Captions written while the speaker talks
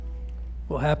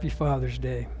Well, happy Father's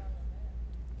Day.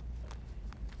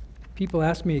 People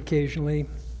ask me occasionally,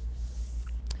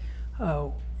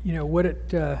 what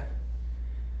it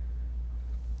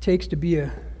takes to be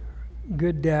a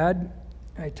good dad.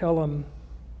 I tell them,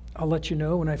 I'll let you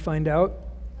know when I find out.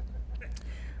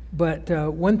 But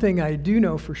one thing I do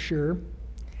know for sure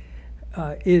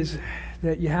is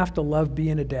that you have to love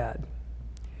being a dad.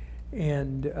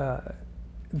 And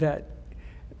that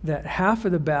half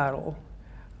of the battle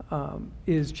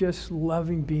is just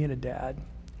loving being a dad,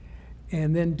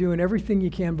 and then doing everything you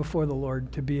can before the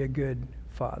Lord to be a good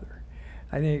father.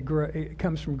 I think it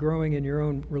comes from growing in your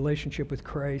own relationship with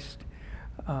Christ,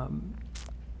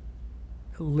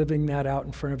 living that out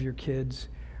in front of your kids.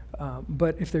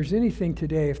 But if there's anything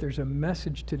today, if there's a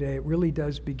message today, it really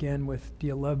does begin with, do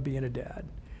you love being a dad?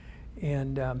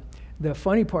 And the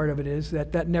funny part of it is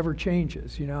that never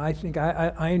changes. I think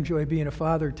I enjoy being a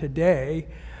father today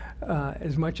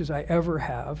as much as I ever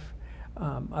have.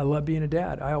 I love being a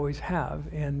dad. I always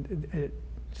have. And it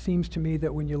seems to me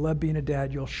that when you love being a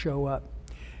dad, you'll show up.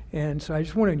 And so I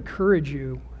just want to encourage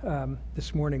you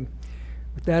this morning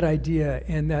with that idea,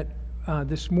 and that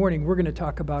this morning we're going to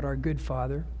talk about our good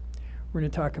Father. We're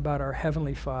going to talk about our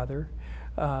Heavenly Father.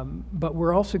 But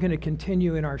we're also going to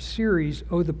continue in our series,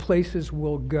 Oh, the Places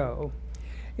We'll Go.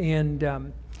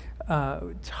 And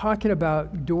talking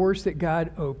about doors that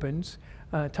God opens,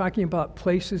 talking about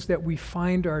places that we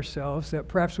find ourselves that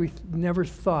perhaps we never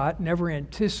thought, never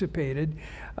anticipated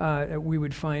that we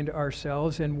would find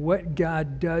ourselves, and what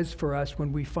God does for us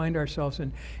when we find ourselves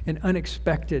in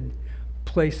unexpected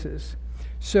places.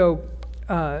 So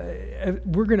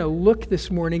we're going to look this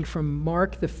morning from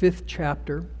Mark, the 5th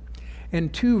chapter,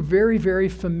 and two very, very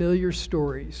familiar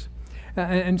stories.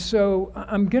 And so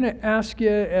I'm going to ask you,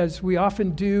 as we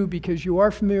often do, because you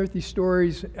are familiar with these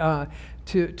stories,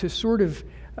 to sort of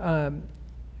kind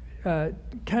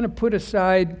of put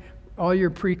aside all your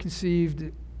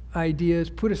preconceived ideas,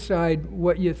 put aside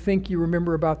what you think you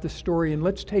remember about the story, and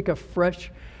let's take a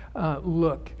fresh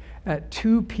look at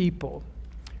two people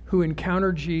who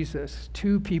encounter Jesus,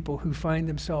 two people who find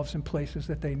themselves in places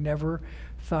that they never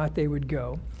thought they would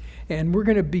go. And we're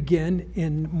going to begin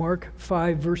in Mark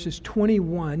 5, verses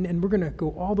 21, and we're going to go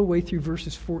all the way through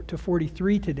verses 4 to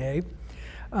 43 today.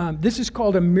 This is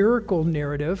called a miracle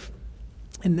narrative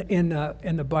in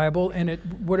the Bible, and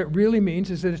what it really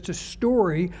means is that it's a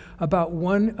story about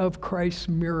one of Christ's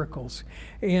miracles.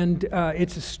 And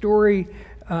it's a story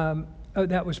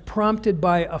that was prompted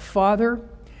by a father.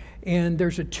 And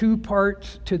there's a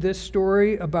two-part to this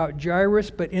story about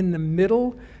Jairus, but in the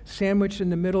middle, sandwiched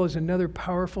in the middle, is another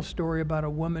powerful story about a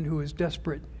woman who is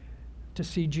desperate to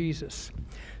see Jesus.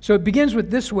 So it begins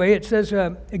with this way. It says,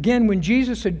 again, when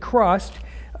Jesus had crossed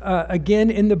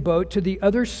again in the boat to the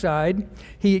other side,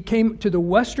 he came to the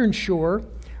western shore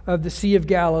of the Sea of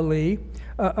Galilee.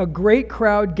 A great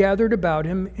crowd gathered about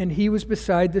him, and he was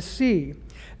beside the sea.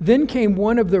 Then came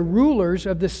one of the rulers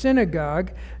of the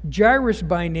synagogue, Jairus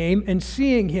by name, and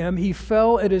seeing him, he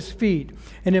fell at his feet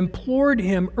and implored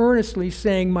him earnestly,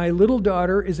 saying, "My little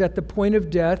daughter is at the point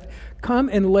of death. Come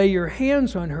and lay your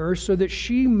hands on her so that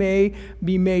she may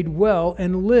be made well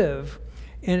and live."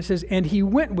 And it says, and he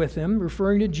went with him,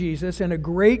 referring to Jesus, and a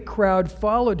great crowd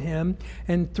followed him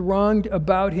and thronged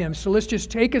about him. So let's just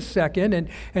take a second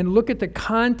and look at the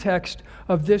context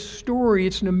of this story.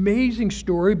 It's an amazing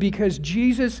story because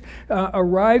Jesus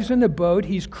arrives in the boat.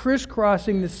 He's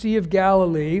crisscrossing the Sea of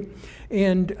Galilee,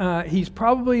 and he's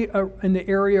probably in the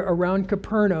area around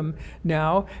Capernaum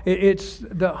now. It's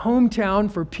the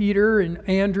hometown for Peter and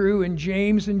Andrew and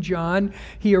James and John.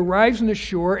 He arrives on the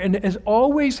shore, and as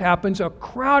always happens, a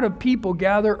crowd of people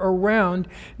gather around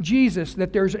Jesus.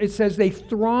 It says they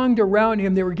thronged around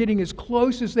him. They were getting as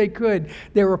close as they could.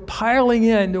 They were piling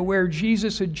in to where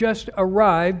Jesus had just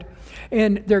arrived.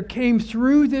 And there came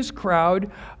through this crowd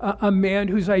a man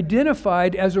who's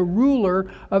identified as a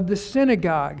ruler of the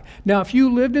synagogue. Now, if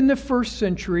you lived in the first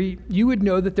century, you would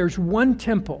know that there's one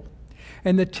temple,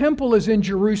 and the temple is in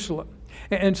Jerusalem.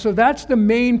 And so that's the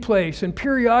main place. And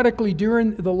periodically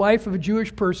during the life of a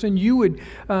Jewish person, you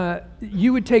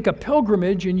would take a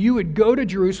pilgrimage and you would go to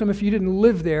Jerusalem if you didn't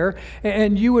live there,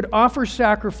 and you would offer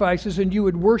sacrifices and you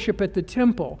would worship at the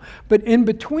temple. But in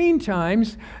between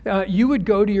times, you would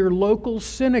go to your local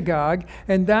synagogue,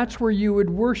 and that's where you would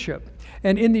worship.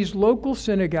 And in these local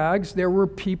synagogues, there were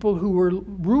people who were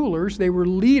rulers. They were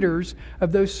leaders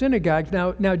of those synagogues.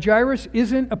 Now Jairus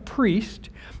isn't a priest.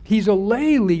 He's a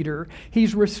lay leader.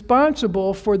 He's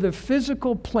responsible for the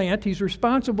physical plant. He's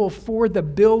responsible for the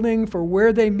building, for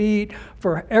where they meet,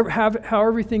 for how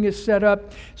everything is set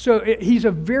up. So he's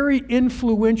a very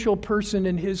influential person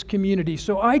in his community.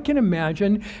 So I can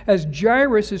imagine as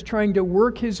Jairus is trying to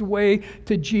work his way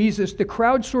to Jesus, the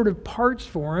crowd sort of parts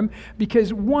for him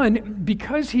because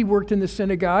he worked in the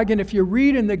synagogue, and if you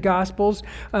read in the Gospels,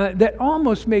 that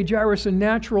almost made Jairus a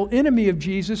natural enemy of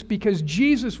Jesus because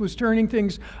Jesus was turning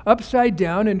things upside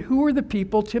down. And who were the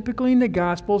people typically in the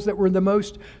Gospels that were the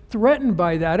most threatened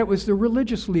by that? It was the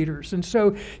religious leaders. And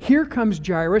so here comes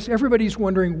Jairus. Everybody's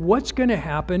wondering what's going to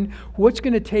happen, what's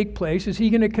going to take place. Is he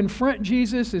going to confront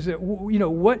Jesus? Is it,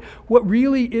 what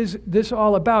really is this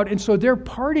all about? And so they're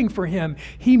parting for him.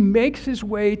 He makes his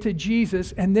way to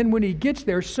Jesus, and then when he gets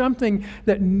there, something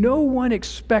that no one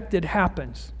expected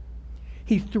happens.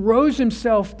 He throws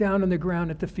himself down on the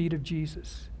ground at the feet of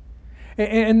Jesus.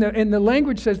 And the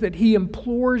language says that he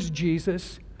implores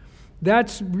Jesus.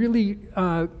 That's really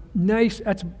nice.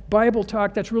 That's Bible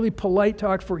talk. That's really polite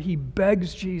talk for he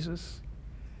begs Jesus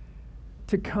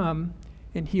to come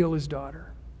and heal his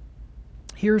daughter.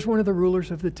 Here's one of the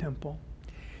rulers of the temple.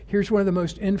 Here's one of the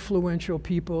most influential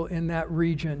people in that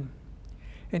region.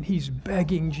 And he's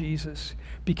begging Jesus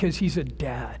because he's a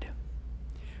dad.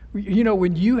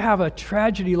 When you have a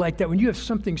tragedy like that, when you have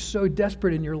something so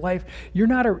desperate in your life, you're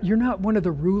not one of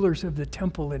the rulers of the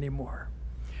temple anymore.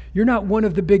 You're not one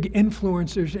of the big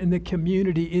influencers in the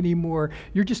community anymore.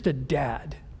 You're just a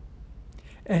dad.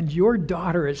 And your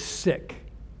daughter is sick.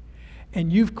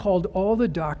 And you've called all the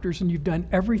doctors and you've done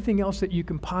everything else that you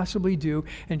can possibly do,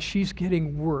 and she's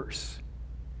getting worse.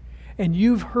 And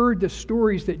you've heard the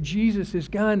stories that Jesus has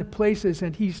gone to places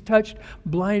and he's touched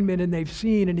blind men and they've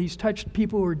seen, and he's touched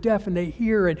people who are deaf and they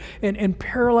hear, and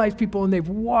paralyzed people and they've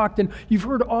walked. And you've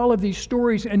heard all of these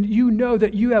stories, and you know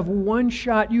that you have one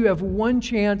shot, you have one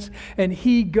chance. And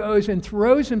he goes and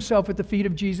throws himself at the feet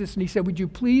of Jesus, and he said, "Would you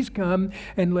please come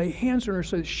and lay hands on her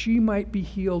so that she might be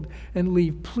healed and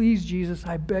leave? Please, Jesus,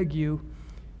 I beg you,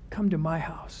 come to my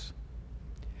house."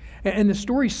 And the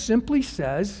story simply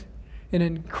says, an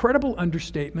incredible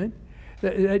understatement,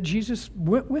 that Jesus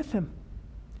went with him.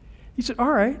 He said,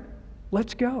 "All right,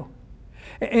 let's go."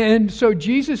 And so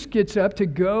Jesus gets up to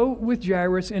go with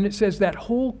Jairus, and it says that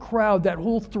whole crowd, that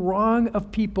whole throng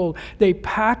of people, they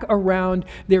pack around.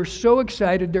 They're so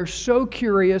excited, they're so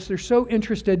curious, they're so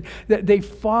interested that they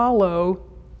follow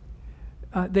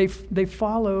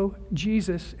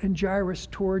Jesus and Jairus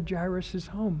toward Jairus'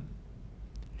 home.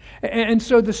 And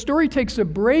so the story takes a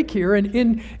break here, and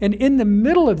in the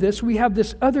middle of this, we have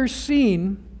this other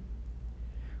scene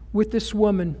with this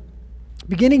woman.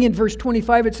 Beginning in verse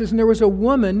 25, it says, "And there was a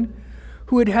woman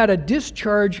who had had a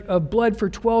discharge of blood for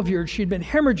 12 years. She'd been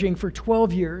hemorrhaging for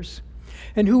 12 years,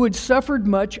 and who had suffered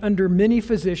much under many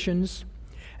physicians,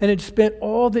 and had spent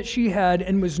all that she had,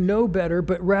 and was no better,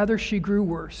 but rather she grew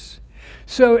worse."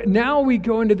 So now we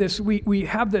go into this, we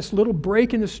have this little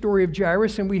break in the story of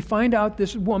Jairus, and we find out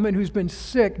this woman who's been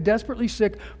sick, desperately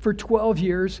sick for 12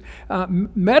 years.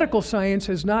 Medical science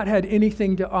has not had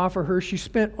anything to offer her. She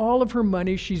spent all of her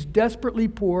money. She's desperately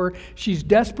poor. She's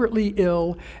desperately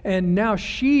ill. And now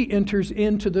she enters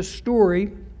into the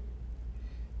story.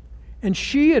 And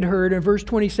she had heard, in verse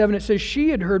 27, it says, she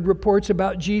had heard reports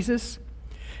about Jesus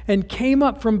and came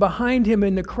up from behind him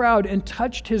in the crowd and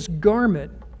touched his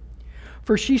garment.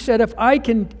 For she said, if I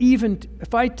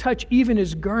touch even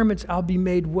his garments, I'll be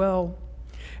made well.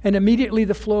 And immediately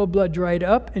the flow of blood dried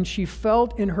up, and she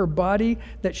felt in her body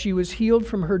that she was healed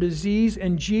from her disease.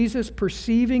 And Jesus,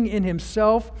 perceiving in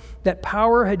himself that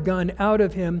power had gone out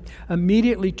of him,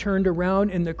 immediately turned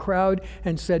around in the crowd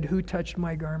and said, "Who touched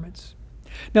my garments?"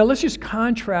 Now let's just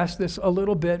contrast this a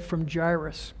little bit from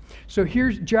Jairus. So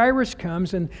here's Jairus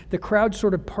comes, and the crowd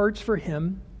sort of parts for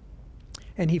him.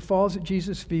 And he falls at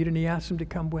Jesus' feet and he asks him to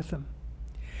come with him.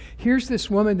 Here's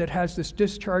this woman that has this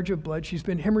discharge of blood. She's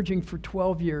been hemorrhaging for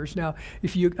 12 years. Now,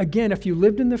 if you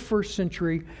lived in the first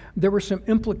century, there were some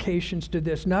implications to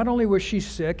this. Not only was she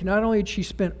sick, not only had she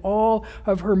spent all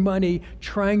of her money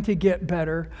trying to get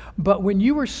better, but when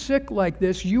you were sick like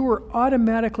this, you were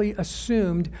automatically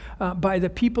assumed by the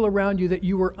people around you that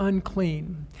you were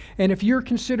unclean. And if you're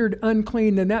considered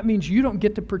unclean, then that means you don't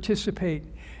get to participate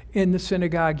in the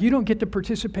synagogue. You don't get to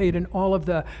participate in all of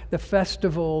the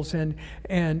festivals and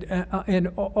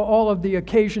all of the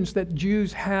occasions that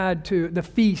Jews had, to the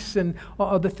feasts and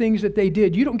all the things that they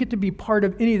did. You don't get to be part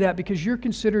of any of that because you're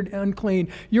considered unclean.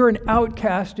 You're an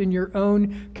outcast in your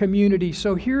own community.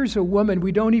 So here's a woman,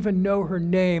 we don't even know her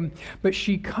name, but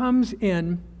she comes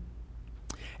in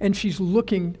and she's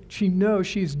looking, she knows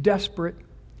she's desperate.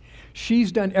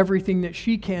 She's done everything that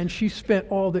she can. She's spent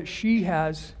all that she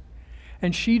has.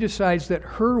 And she decides that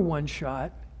her one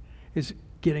shot is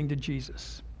getting to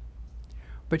Jesus.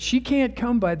 But she can't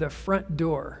come by the front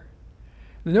door.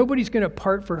 Nobody's going to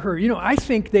part for her. I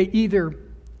think they either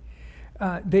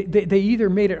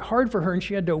made it hard for her and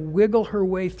she had to wiggle her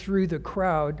way through the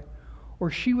crowd, or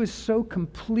she was so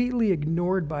completely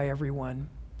ignored by everyone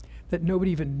that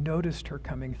nobody even noticed her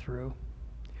coming through.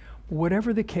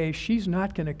 Whatever the case, she's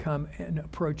not going to come and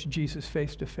approach Jesus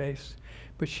face to face,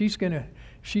 but she's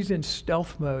in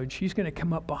stealth mode. She's going to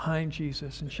come up behind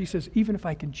Jesus, and she says, even if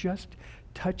I can just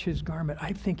touch his garment,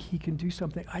 I think he can do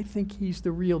something. I think he's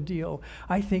the real deal.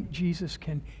 I think Jesus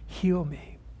can heal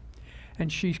me. And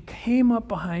she came up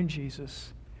behind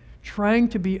Jesus, trying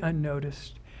to be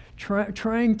unnoticed,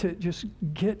 trying to just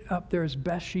get up there as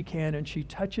best she can, and she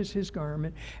touches his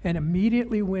garment, and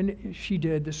immediately when she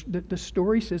did, the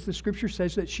story says, the scripture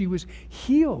says that she was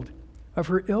healed of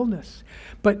her illness.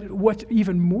 But what's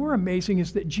even more amazing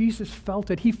is that Jesus felt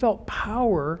it. He felt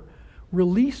power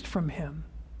released from him.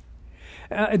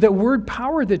 The word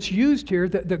power that's used here,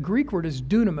 the Greek word is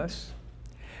dunamis,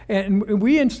 and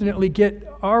we instantly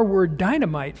get our word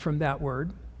dynamite from that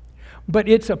word. But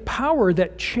it's a power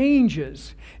that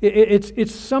changes.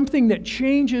 It's something that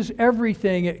changes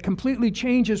everything. It completely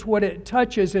changes what it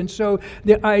touches. And so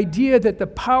the idea that the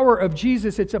power of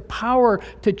Jesus, it's a power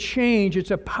to change.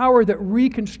 It's a power that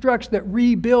reconstructs, that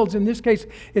rebuilds. In this case,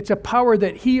 it's a power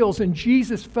that heals. And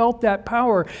Jesus felt that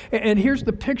power. And here's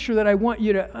the picture that I want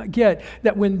you to get,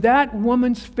 that when that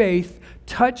woman's faith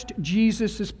touched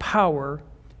Jesus' power,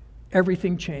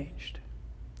 everything changed.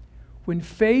 When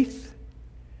faith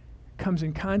comes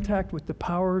in contact with the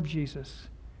power of Jesus,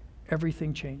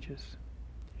 everything changes.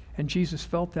 And Jesus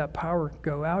felt that power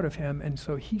go out of him, and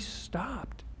so he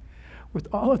stopped with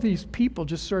all of these people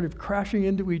just sort of crashing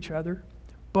into each other,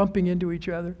 bumping into each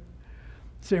other,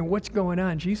 saying, what's going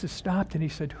on? Jesus stopped and he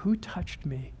said, who touched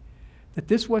me? That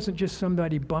this wasn't just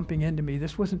somebody bumping into me.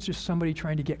 This wasn't just somebody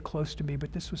trying to get close to me,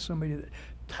 but this was somebody that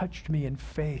touched me in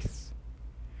faith.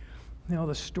 Now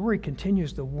the story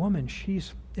continues. The woman,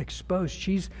 she's exposed.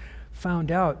 She's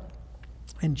found out,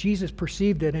 and Jesus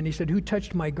perceived it, and he said, who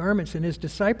touched my garments? And his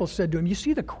disciples said to him, you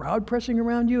see the crowd pressing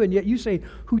around you, and yet you say,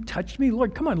 who touched me?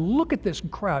 Lord, come on, look at this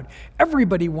crowd.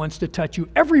 Everybody wants to touch you.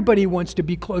 Everybody wants to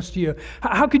be close to you.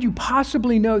 How could you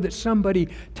possibly know that somebody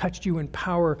touched you and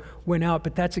power went out?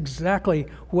 But that's exactly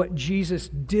what Jesus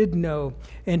did know.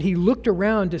 And he looked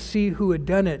around to see who had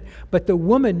done it. But the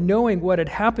woman, knowing what had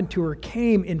happened to her,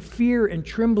 came in fear and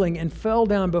trembling and fell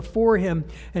down before him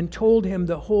and told him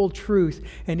the whole truth.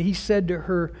 And he said to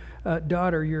her,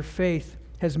 daughter, your faith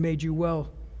has made you well.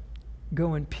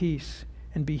 Go in peace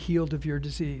and be healed of your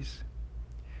disease.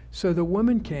 So the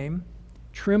woman came,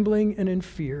 trembling and in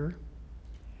fear,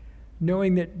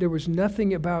 knowing that there was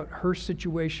nothing about her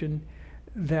situation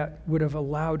that would have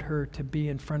allowed her to be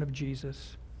in front of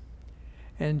Jesus.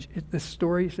 And the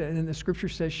story, and the scripture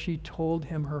says she told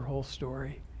him her whole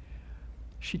story.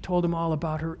 She told him all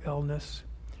about her illness.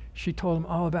 She told him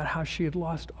all about how she had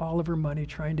lost all of her money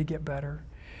trying to get better,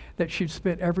 that she'd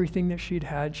spent everything that she'd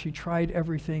had. She tried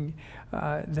everything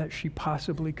that she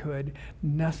possibly could.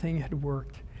 Nothing had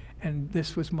worked. And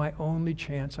this was my only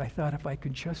chance. I thought if I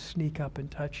could just sneak up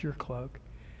and touch your cloak,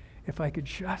 if I could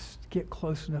just get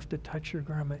close enough to touch your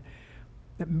garment,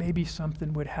 that maybe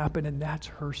something would happen. And that's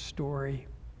her story.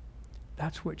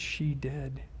 That's what she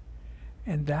did.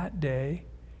 And that day,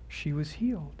 she was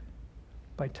healed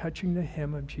by touching the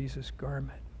hem of Jesus'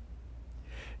 garment.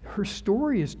 Her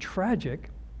story is tragic.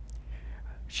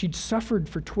 She'd suffered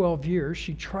for 12 years.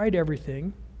 She tried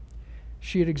everything.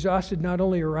 She had exhausted not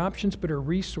only her options, but her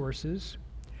resources.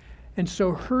 And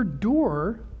so her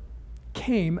door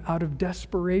came out of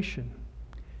desperation.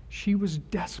 She was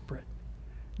desperate.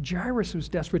 Jairus was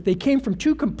desperate. They came from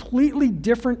two completely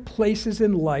different places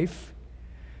in life,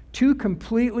 two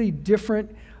completely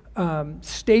different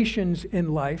stations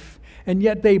in life, and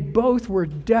yet they both were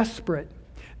desperate.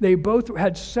 They both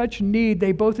had such need.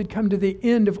 They both had come to the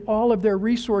end of all of their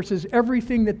resources,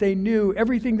 everything that they knew,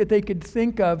 everything that they could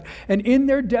think of. And in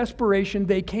their desperation,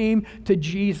 they came to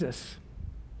Jesus.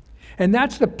 And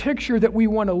that's the picture that we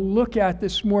want to look at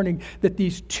this morning, that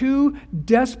these two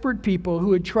desperate people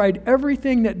who had tried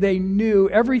everything that they knew,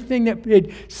 everything that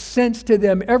made sense to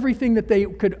them, everything that they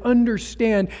could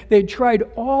understand, they'd tried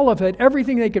all of it,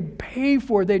 everything they could pay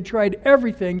for, they'd tried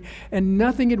everything, and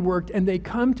nothing had worked. And they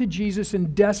come to Jesus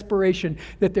in desperation,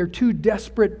 that they're two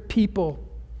desperate people.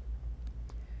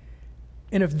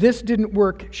 And if this didn't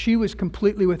work, she was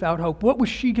completely without hope. What was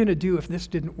she going to do if this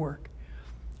didn't work?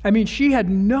 I mean, she had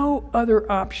no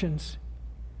other options.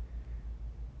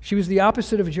 She was the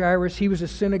opposite of Jairus. He was a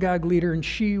synagogue leader, and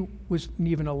she wasn't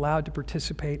even allowed to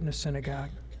participate in a synagogue.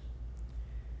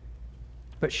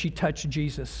 But she touched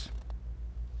Jesus.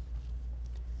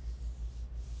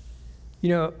 You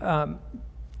know,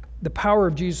 the power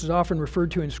of Jesus is often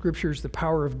referred to in Scripture as the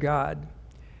power of God.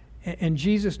 And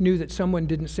Jesus knew that someone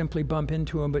didn't simply bump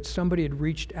into him, but somebody had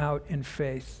reached out in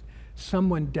faith.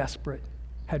 Someone desperate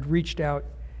had reached out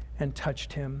and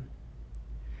touched him.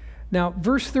 Now,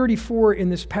 verse 34 in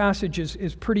this passage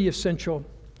is pretty essential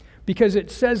because it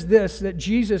says this, that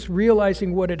Jesus,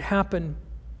 realizing what had happened,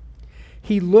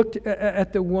 he looked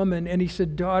at the woman and he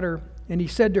said, "Daughter," and he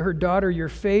said to her, "Daughter, your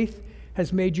faith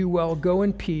has made you well. Go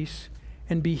in peace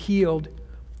and be healed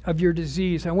of your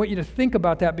disease." I want you to think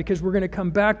about that because we're going to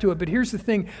come back to it. But here's the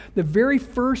thing. The very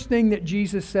first thing that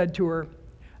Jesus said to her,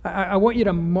 I want you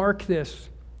to mark this,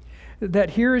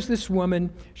 that here is this woman.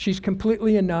 She's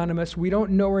completely anonymous. We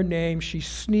don't know her name. She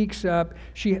sneaks up.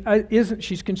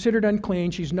 She's considered unclean.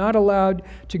 She's not allowed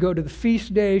to go to the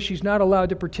feast day. She's not allowed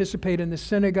to participate in the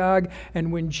synagogue.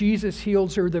 And when Jesus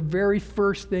heals her, the very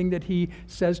first thing that he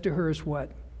says to her is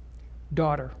what?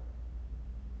 Daughter.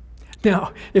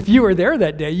 Now, if you were there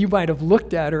that day, you might have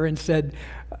looked at her and said,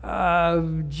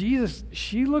 Jesus,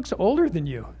 she looks older than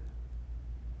you.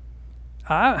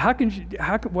 Why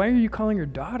are you calling her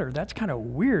daughter? That's kind of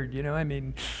weird, you know. I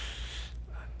mean,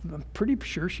 I'm pretty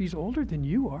sure she's older than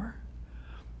you are.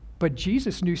 But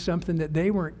Jesus knew something that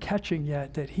they weren't catching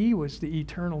yet, that he was the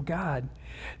eternal God,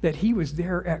 that he was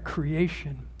there at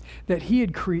creation, that he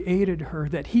had created her,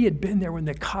 that he had been there when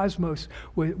the cosmos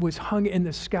was hung in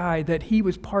the sky, that he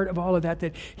was part of all of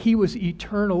that he was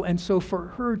eternal. And so for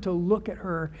her to look at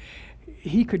her,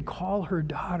 he could call her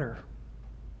daughter.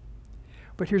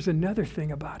 But here's another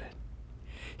thing about it.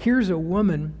 Here's a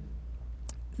woman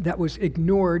that was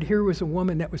ignored. Here was a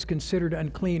woman that was considered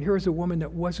unclean. Here was a woman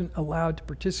that wasn't allowed to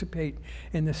participate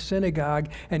in the synagogue.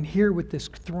 And here with this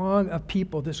throng of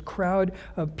people, this crowd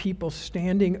of people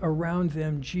standing around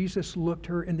them, Jesus looked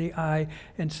her in the eye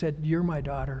and said, "You're my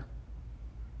daughter.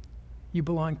 You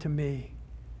belong to me.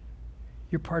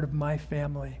 You're part of my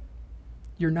family.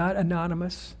 You're not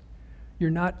anonymous. You're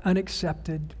not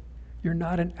unaccepted. You're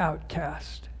not an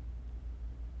outcast,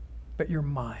 but you're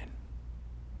mine."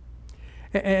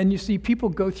 And you see, people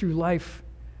go through life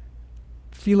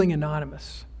feeling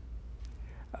anonymous.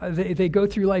 They go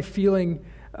through life feeling,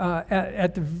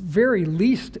 at the very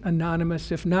least,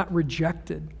 anonymous, if not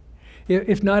rejected,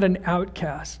 if not an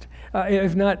outcast,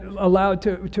 if not allowed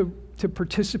to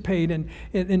participate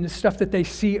in the stuff that they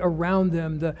see around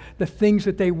them, the things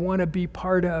that they want to be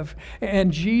part of.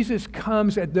 And Jesus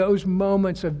comes at those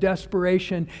moments of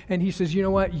desperation and he says, "You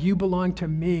know what? You belong to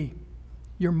me.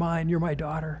 You're mine. You're my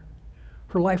daughter."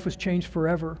 Her life was changed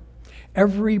forever.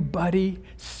 Everybody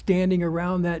standing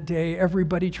around that day,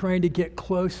 everybody trying to get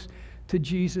close to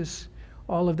Jesus,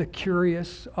 all of the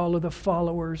curious, all of the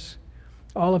followers,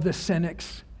 all of the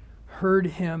cynics, heard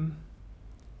him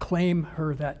claim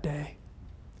her that day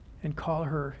and call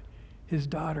her his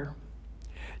daughter.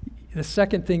 The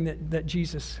second thing that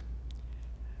Jesus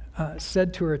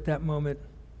said to her at that moment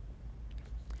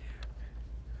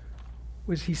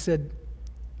was he said,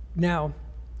 "Now,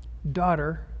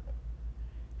 daughter,"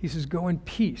 he says, "go in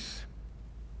peace."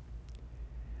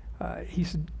 He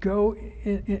said, "Go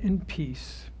in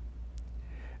peace."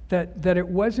 That it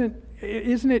wasn't,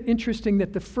 isn't it interesting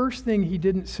that the first thing he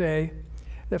didn't say,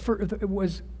 that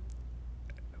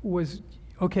was,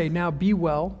 okay, now be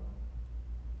well,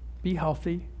 be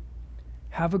healthy,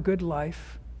 have a good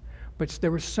life. But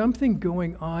there was something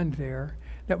going on there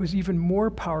that was even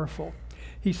more powerful.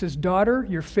 He says, "Daughter,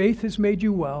 your faith has made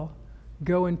you well.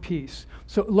 Go in peace."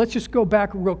 So let's just go back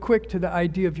real quick to the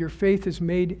idea of your faith has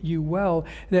made you well.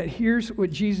 That here's what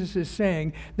Jesus is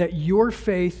saying, that your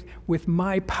faith with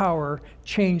my power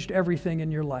changed everything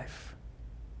in your life.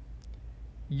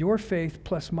 Your faith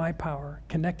plus my power,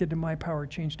 connected to my power,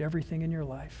 changed everything in your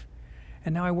life.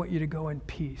 And now I want you to go in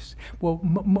peace. Well,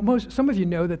 some of you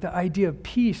know that the idea of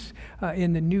peace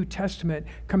in the New Testament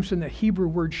comes from the Hebrew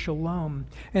word shalom.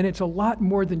 And it's a lot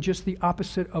more than just the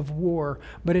opposite of war,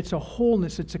 but it's a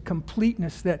wholeness, it's a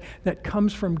completeness that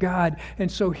comes from God.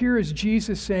 And so here is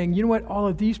Jesus saying, you know what all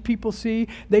of these people see?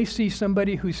 They see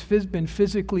somebody who's been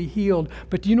physically healed.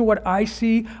 But do you know what I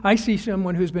see? I see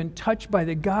someone who's been touched by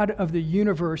the God of the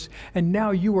universe, and now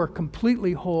you are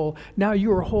completely whole. Now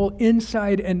you are whole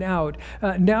inside and out.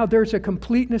 Now there's a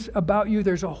completeness about you.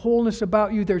 There's a wholeness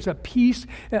about you. There's a peace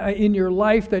in your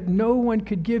life that no one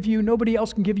could give you, nobody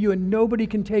else can give you, and nobody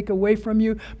can take away from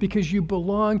you because you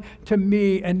belong to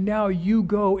me. And now you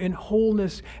go in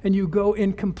wholeness and you go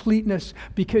in completeness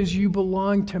because you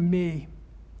belong to me.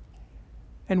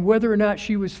 And whether or not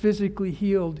she was physically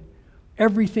healed,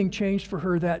 everything changed for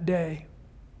her that day.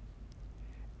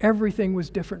 Everything was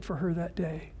different for her that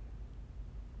day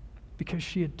because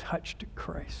she had touched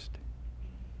Christ.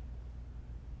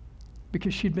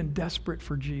 Because she'd been desperate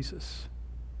for Jesus.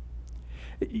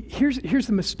 Here's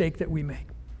the mistake that we make.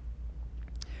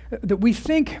 That we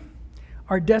think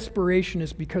our desperation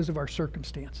is because of our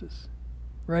circumstances,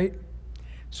 right?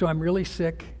 So I'm really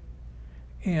sick,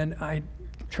 and I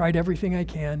tried everything I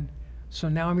can, so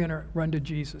now I'm going to run to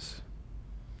Jesus.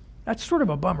 That's sort of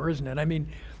a bummer, isn't it? I mean,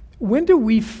 when do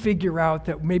we figure out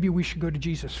that maybe we should go to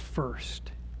Jesus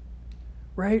first?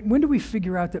 Right? When do we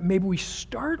figure out that maybe we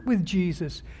start with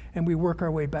Jesus and we work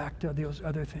our way back to those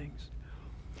other things?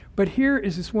 But here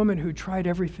is this woman who tried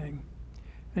everything,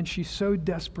 and she's so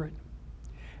desperate.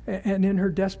 And in her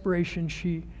desperation,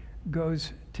 she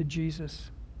goes to Jesus.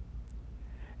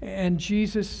 And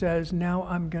Jesus says, now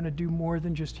I'm going to do more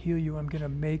than just heal you. I'm going to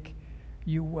make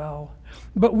you well.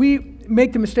 But we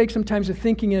make the mistake sometimes of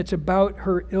thinking it's about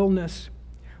her illness.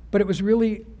 But it was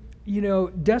really,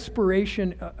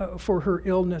 desperation for her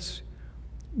illness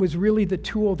was really the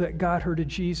tool that got her to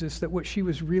Jesus, that what she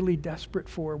was really desperate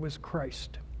for was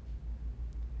Christ.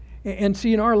 And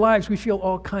see, in our lives, we feel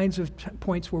all kinds of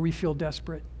points where we feel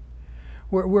desperate,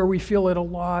 where we feel at a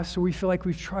loss, or we feel like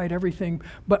we've tried everything.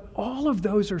 But all of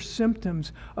those are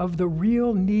symptoms of the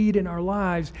real need in our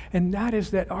lives, and that is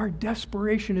that our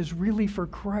desperation is really for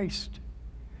Christ.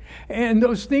 And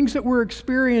those things that we're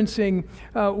experiencing,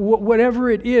 whatever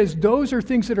it is, those are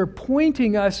things that are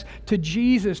pointing us to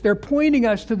Jesus. They're pointing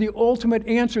us to the ultimate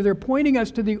answer. They're pointing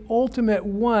us to the ultimate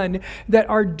one, that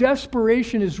our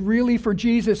desperation is really for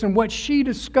Jesus. And what she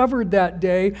discovered that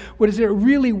day was that it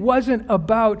really wasn't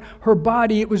about her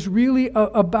body. It was really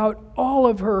about all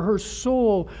of her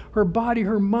soul, her body,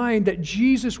 her mind, that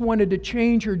Jesus wanted to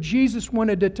change her. Jesus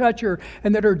wanted to touch her,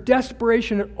 and that her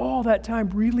desperation at all that time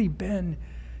really been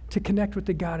to connect with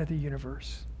the God of the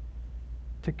universe,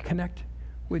 to connect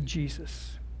with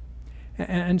Jesus.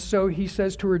 And so he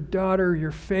says to her, daughter,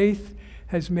 your faith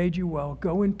has made you well.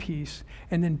 Go in peace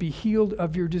and then be healed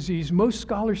of your disease. Most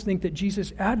scholars think that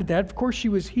Jesus added that. Of course she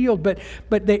was healed, but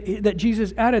that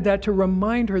Jesus added that to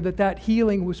remind her that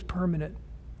healing was permanent.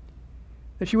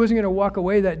 That she wasn't going to walk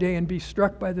away that day and be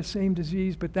struck by the same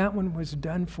disease, but that one was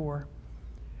done for.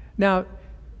 Now,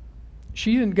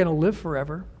 she isn't going to live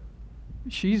forever.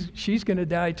 She's going to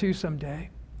die too someday,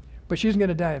 but she isn't going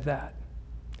to die of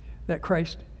that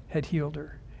Christ had healed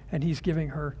her, and he's giving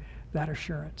her that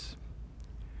assurance.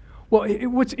 Well,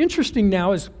 what's interesting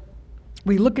now is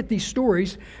we look at these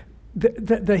stories,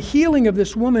 the healing of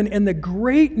this woman, and the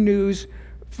great news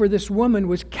for this woman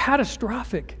was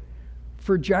catastrophic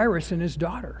for Jairus and his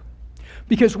daughter.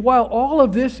 Because while all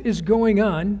of this is going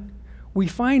on, we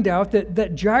find out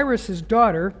that Jairus'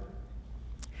 daughter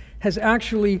has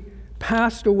actually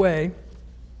passed away,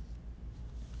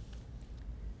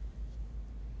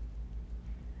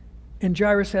 and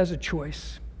Jairus has a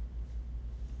choice.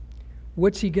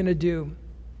 What's he going to do?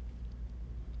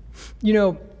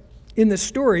 In the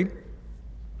story,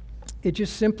 it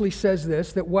just simply says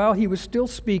this, that while he was still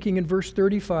speaking in verse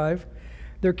 35,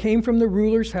 there came from the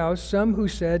ruler's house some who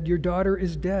said, your daughter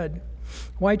is dead.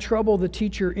 Why trouble the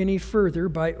teacher any further?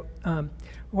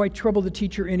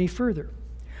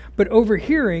 But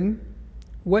overhearing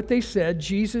what they said,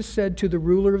 Jesus said to the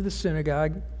ruler of the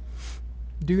synagogue,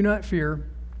 do not fear,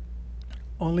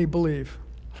 only believe.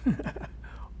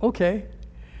 Okay.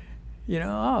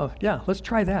 Let's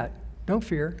try that. Don't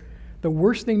fear. The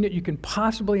worst thing that you can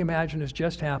possibly imagine has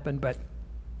just happened, but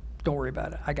don't worry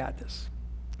about it. I got this.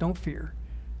 Don't fear.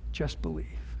 Just believe.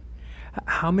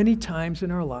 How many times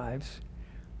in our lives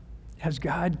has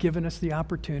God given us the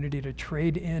opportunity to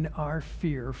trade in our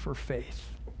fear for faith?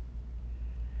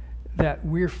 That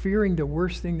we're fearing the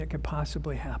worst thing that could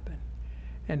possibly happen.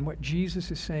 And what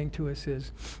Jesus is saying to us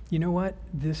is, you know what?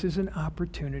 This is an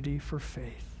opportunity for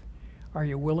faith. Are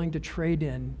you willing to trade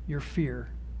in your fear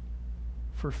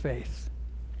for faith?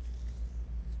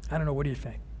 I don't know. What do you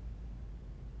think?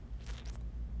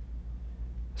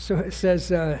 So it says,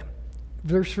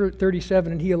 verse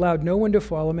 37, and he allowed no one to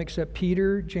follow him except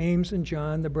Peter, James, and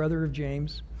John, the brother of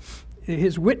James.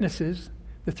 His witnesses,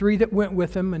 the three that went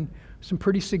with him, and some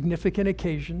pretty significant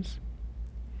occasions.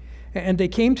 And they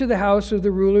came to the house of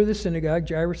the ruler of the synagogue,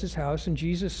 Jairus' house, and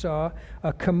Jesus saw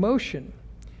a commotion,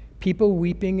 people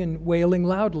weeping and wailing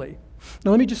loudly. Now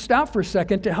let me just stop for a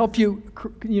second to help you,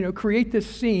 create this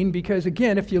scene, because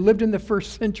again, if you lived in the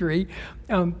first century,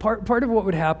 part of what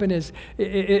would happen is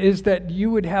that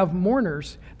you would have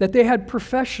mourners, that they had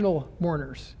professional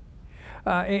mourners.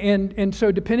 And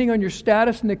so depending on your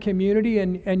status in the community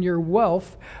and your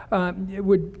wealth, it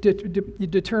would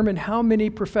determine how many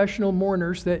professional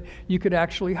mourners that you could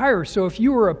actually hire. So if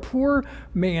you were a poor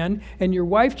man and your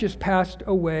wife just passed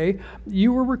away,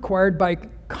 you were required by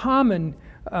common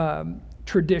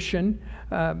tradition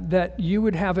that you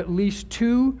would have at least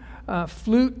 2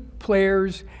 flute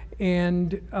players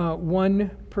and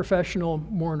 1 professional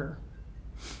mourner.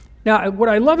 Now, what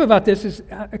I love about this is,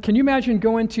 can you imagine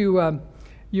going to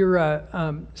your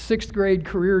 6th grade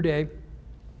career day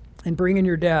and bringing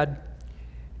your dad,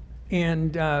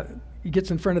 and he gets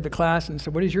in front of the class and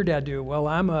says, "What does your dad do?" "Well,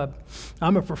 I'm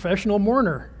a professional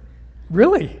mourner."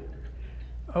 "Really?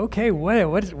 Okay,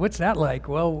 what's that like?"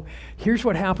 "Well, here's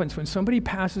what happens when somebody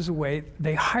passes away.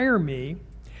 They hire me,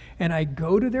 and I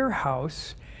go to their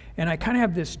house, and I kind of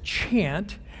have this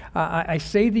chant. I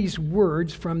say these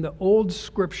words from the old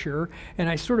scripture, and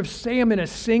I sort of say them in a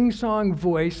sing-song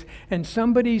voice, and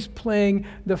somebody's playing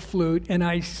the flute, and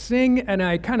I sing and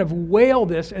I kind of wail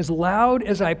this as loud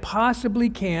as I possibly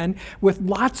can with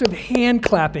lots of hand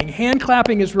clapping. Hand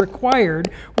clapping is required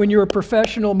when you're a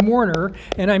professional mourner,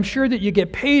 and I'm sure that you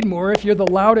get paid more if you're the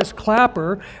loudest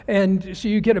clapper, and so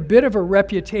you get a bit of a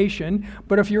reputation.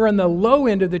 But if you're on the low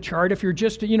end of the chart, if you're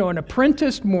just an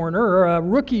apprenticed mourner or a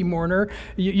rookie mourner,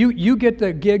 you get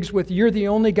the gigs with you're the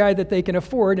only guy that they can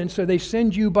afford, and so they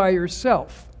send you by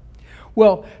yourself.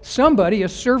 Well, somebody, a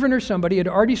servant or somebody, had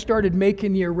already started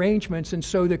making the arrangements, and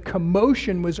so the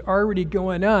commotion was already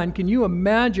going on. Can you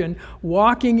imagine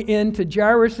walking into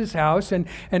Jairus' house and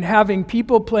having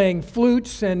people playing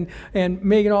flutes and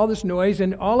making all this noise,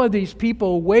 and all of these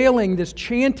people wailing this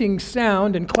chanting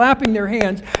sound and clapping their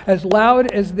hands as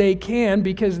loud as they can,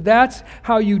 because that's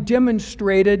how you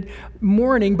demonstrated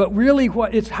mourning, but really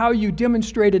it's how you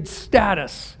demonstrated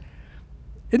status.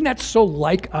 Isn't that so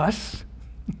like us?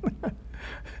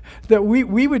 That we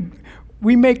would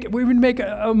make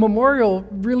a memorial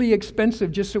really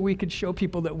expensive just so we could show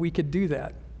people that we could do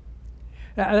that.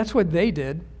 That's what they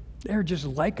did. They're just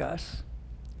like us.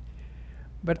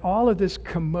 But all of this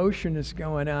commotion is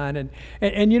going on,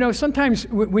 and sometimes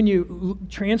when you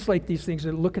translate these things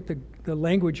and look at the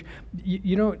language,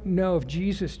 you don't know if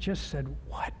Jesus just said,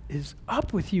 "What is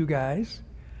up with you guys?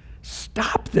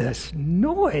 Stop this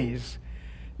noise.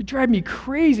 You drive me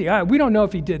crazy." We don't know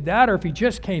if he did that or if he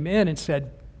just came in and said,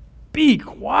 "Be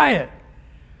quiet.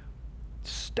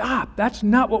 Stop. That's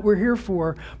not what we're here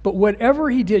for." But whatever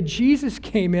he did, Jesus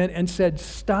came in and said,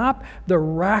 "Stop the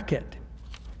racket.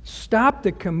 Stop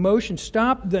the commotion.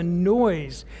 Stop the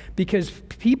noise," because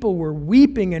people were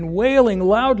weeping and wailing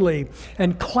loudly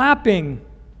and clapping.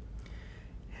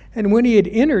 And when he had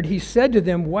entered, he said to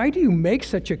them, "Why do you make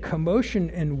such a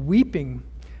commotion and weeping?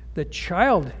 The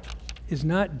child is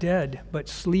not dead, but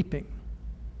sleeping."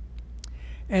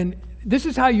 And this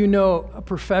is how you know a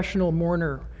professional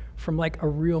mourner from like a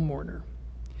real mourner,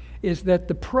 is that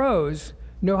the pros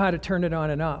know how to turn it on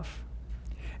and off.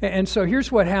 And so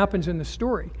here's what happens in the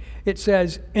story. It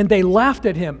says, "And they laughed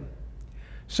at him."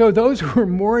 So those who were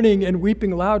mourning and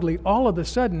weeping loudly, all of a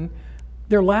sudden,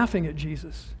 they're laughing at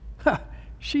Jesus. "Ha,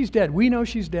 she's dead. We know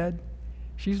she's dead.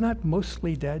 She's not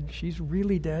mostly dead. She's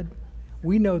really dead.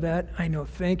 We know that." I know,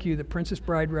 thank you, the Princess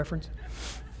Bride reference.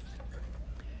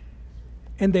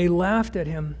 "And they laughed at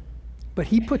him, but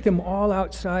he put them all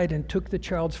outside and took the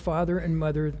child's father and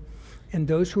mother and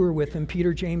those who were with him,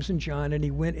 Peter, James, and John, and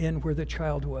he went in where the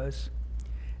child was.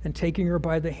 And taking her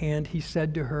by the hand, he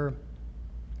said to her,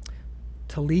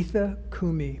 'Talitha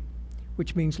cumi,'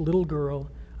 which means, 'Little girl,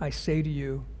 I say to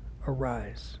you,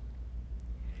 arise.'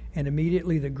 And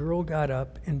immediately the girl got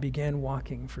up and began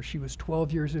walking, for she was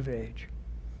 12 years of age.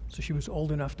 So she was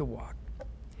old enough to walk.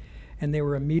 And they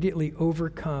were immediately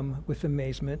overcome with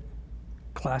amazement,"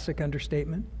 classic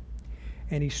understatement.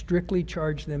 "And he strictly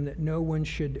charged them that no one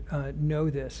should know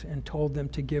this, and told them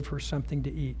to give her something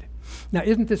to eat." Now,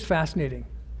 isn't this fascinating?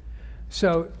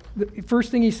 So the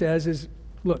first thing he says is,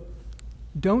 look,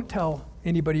 don't tell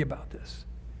anybody about this.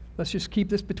 Let's just keep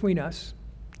this between us.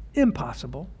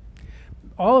 Impossible.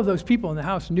 All of those people in the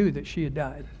house knew that she had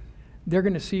died. They're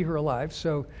going to see her alive,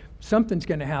 so something's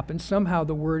going to happen. Somehow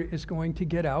the word is going to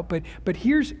get out. But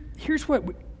here's what,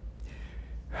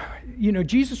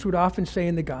 Jesus would often say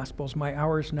in the Gospels, "My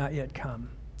hour is not yet come."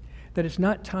 That it's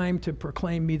not time to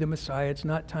proclaim me the Messiah. It's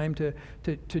not time to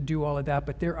do all of that.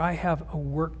 But I have a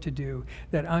work to do,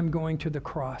 that I'm going to the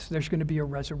cross. There's going to be a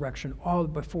resurrection all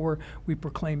before we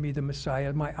proclaim me the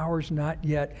Messiah. My hour's not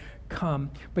yet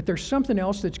come. But there's something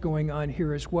else that's going on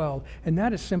here as well. And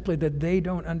that is simply that they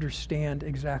don't understand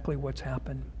exactly what's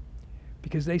happened,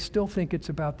 because they still think it's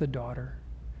about the daughter.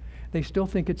 They still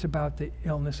think it's about the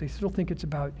illness. They still think it's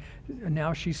about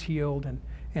now she's healed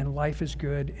and life is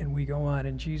good, and we go on.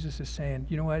 And Jesus is saying,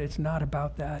 you know what? It's not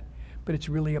about that, but it's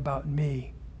really about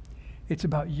me. It's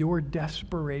about your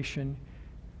desperation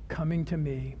coming to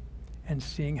me and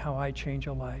seeing how I change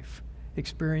a life,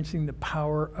 experiencing the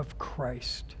power of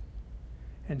Christ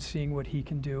and seeing what he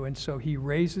can do. And so he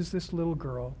raises this little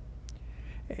girl,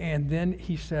 and then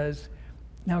he says,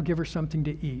 now give her something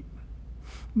to eat.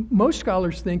 Most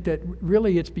scholars think that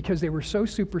really it's because they were so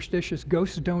superstitious,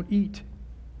 ghosts don't eat.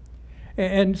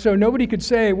 And so nobody could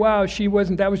say, wow, she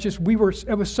wasn't, that was just,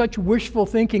 it was such wishful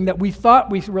thinking that we thought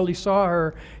we really saw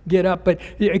her get up, but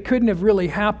it couldn't have really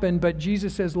happened. But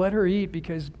Jesus says, let her eat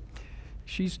because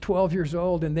she's 12 years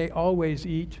old and they always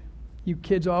eat. You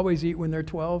kids always eat when they're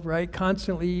 12, right?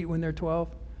 Constantly eat when they're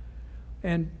 12.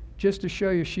 And just to show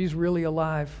you, she's really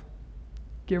alive.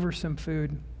 Give her some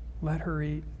food. Let her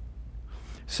eat.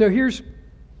 So here's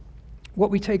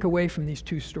what we take away from these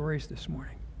two stories this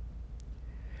morning.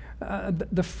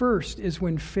 The first is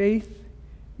when faith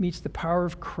meets the power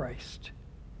of Christ,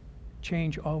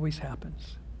 change always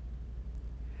happens.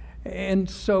 And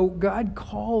so God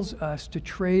calls us to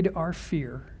trade our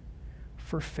fear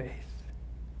for faith.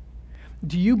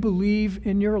 Do you believe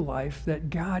in your life that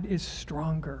God is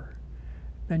stronger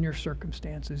than your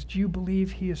circumstances? Do you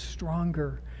believe he is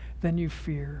stronger than you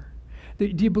fear? Do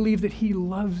you believe that he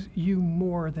loves you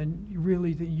more than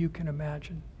you can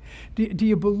imagine? Do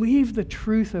you believe the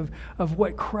truth of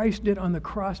what Christ did on the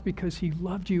cross because he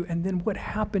loved you, and then what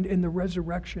happened in the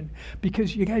resurrection?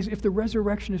 Because you guys, if the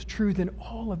resurrection is true, then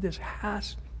all of this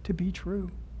has to be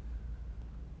true.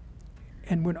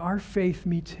 And when our faith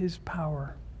meets his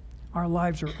power, our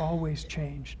lives are always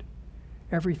changed.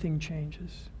 Everything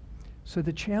changes. So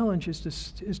the challenge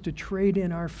is to trade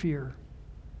in our fear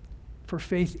for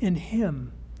faith in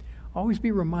him. Always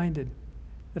be reminded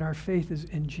that our faith is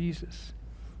in Jesus.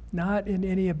 Not in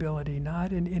any ability,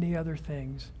 not in any other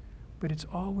things, but it's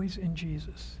always in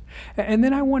Jesus. And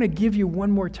then I want to give you one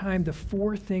more time the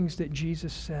 4 things that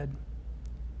Jesus said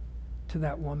to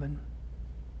that woman.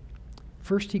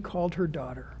 First, he called her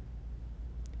daughter.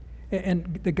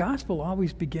 And the gospel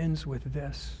always begins with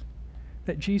this,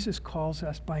 that Jesus calls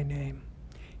us by name.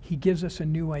 He gives us a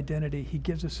new identity. He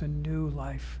gives us a new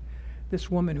life. This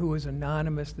woman who was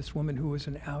anonymous, this woman who was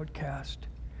an outcast,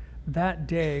 that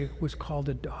day was called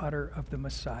a daughter of the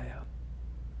Messiah.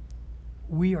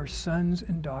 We are sons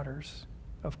and daughters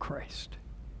of Christ.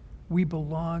 We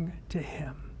belong to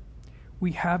him.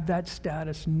 We have that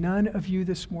status. None of you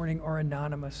this morning are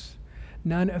anonymous.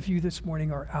 None of you this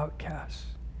morning are outcasts.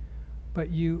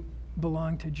 But you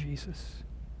belong to Jesus.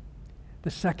 The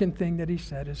second thing that he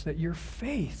said is that your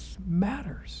faith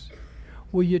matters.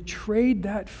 Will you trade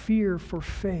that fear for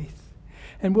faith?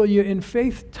 And will you, in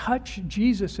faith, touch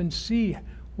Jesus and see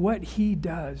what he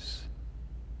does?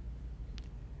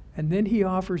 And then he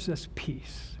offers us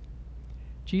peace.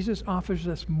 Jesus offers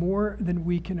us more than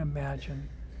we can imagine,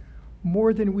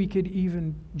 more than we could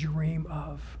even dream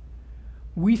of.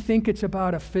 We think it's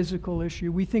about a physical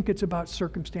issue. We think it's about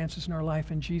circumstances in our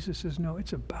life. And Jesus says, no,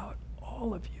 it's about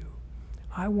all of you.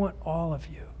 I want all of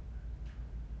you.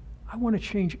 I want to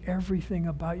change everything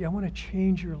about you. I want to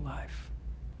change your life.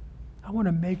 I want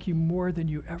to make you more than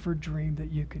you ever dreamed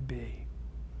that you could be.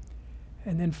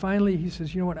 And then finally, he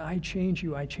says, you know what? I change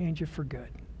you for good.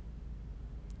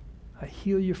 I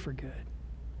heal you for good.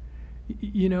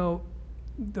 You know,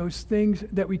 those things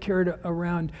that we carried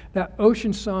around, that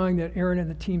ocean song that Aaron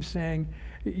and the team sang,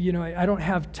 you know, I don't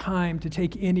have time to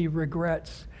take any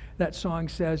regrets. That song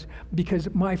says,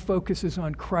 because my focus is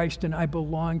on Christ and I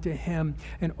belong to him,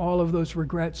 and all of those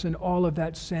regrets and all of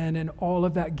that sin and all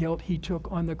of that guilt he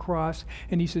took on the cross.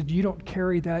 And he said, you don't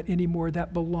carry that anymore.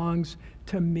 That belongs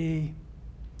to me.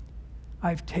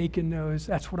 I've taken those.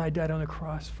 That's what I died on the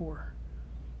cross for.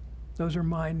 Those are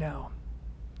mine now.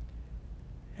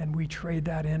 And we trade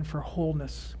that in for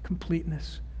wholeness,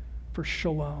 completeness, for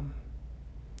shalom.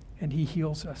 And he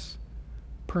heals us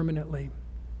permanently.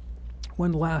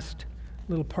 One last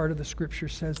little part of the scripture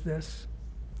says this.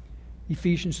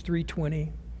 Ephesians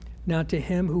 3:20. Now to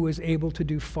him who is able to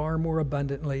do far more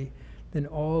abundantly than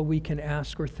all we can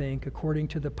ask or think, according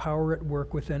to the power at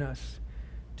work within us,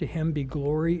 to him be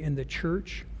glory in the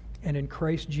church and in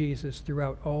Christ Jesus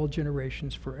throughout all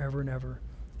generations, forever and ever.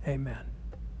 Amen.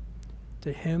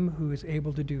 To him who is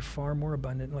able to do far more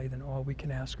abundantly than all we can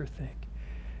ask or think.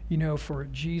 You know, for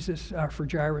Jairus,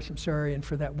 and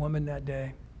for that woman that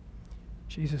day,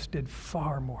 Jesus did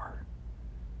far more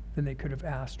than they could have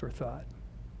asked or thought.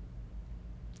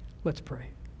 Let's pray.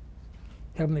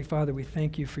 Heavenly Father, we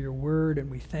thank you for your word, and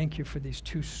we thank you for these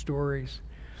two stories.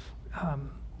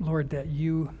 Lord, that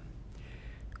you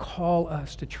call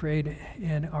us to trade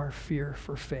in our fear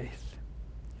for faith.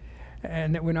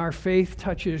 And that when our faith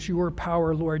touches your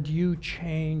power, Lord, you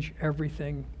change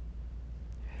everything.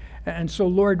 And so,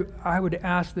 Lord, I would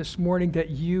ask this morning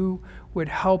that you would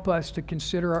help us to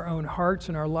consider our own hearts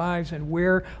and our lives and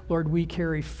where, Lord, we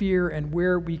carry fear and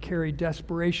where we carry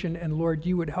desperation. And, Lord,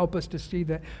 you would help us to see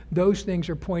that those things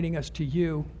are pointing us to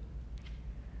you.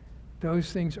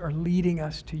 Those things are leading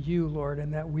us to you, Lord,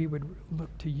 and that we would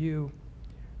look to you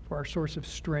for our source of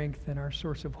strength and our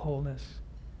source of wholeness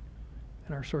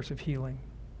and our source of healing.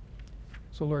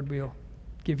 So, Lord, we'll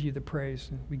give you the praise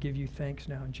and we give you thanks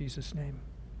now in Jesus' name.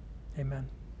 Amen.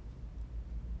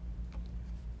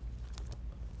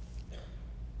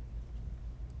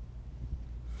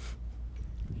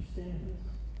 Stand.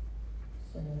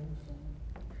 Sing a song.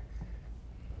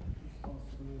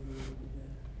 Responsibility.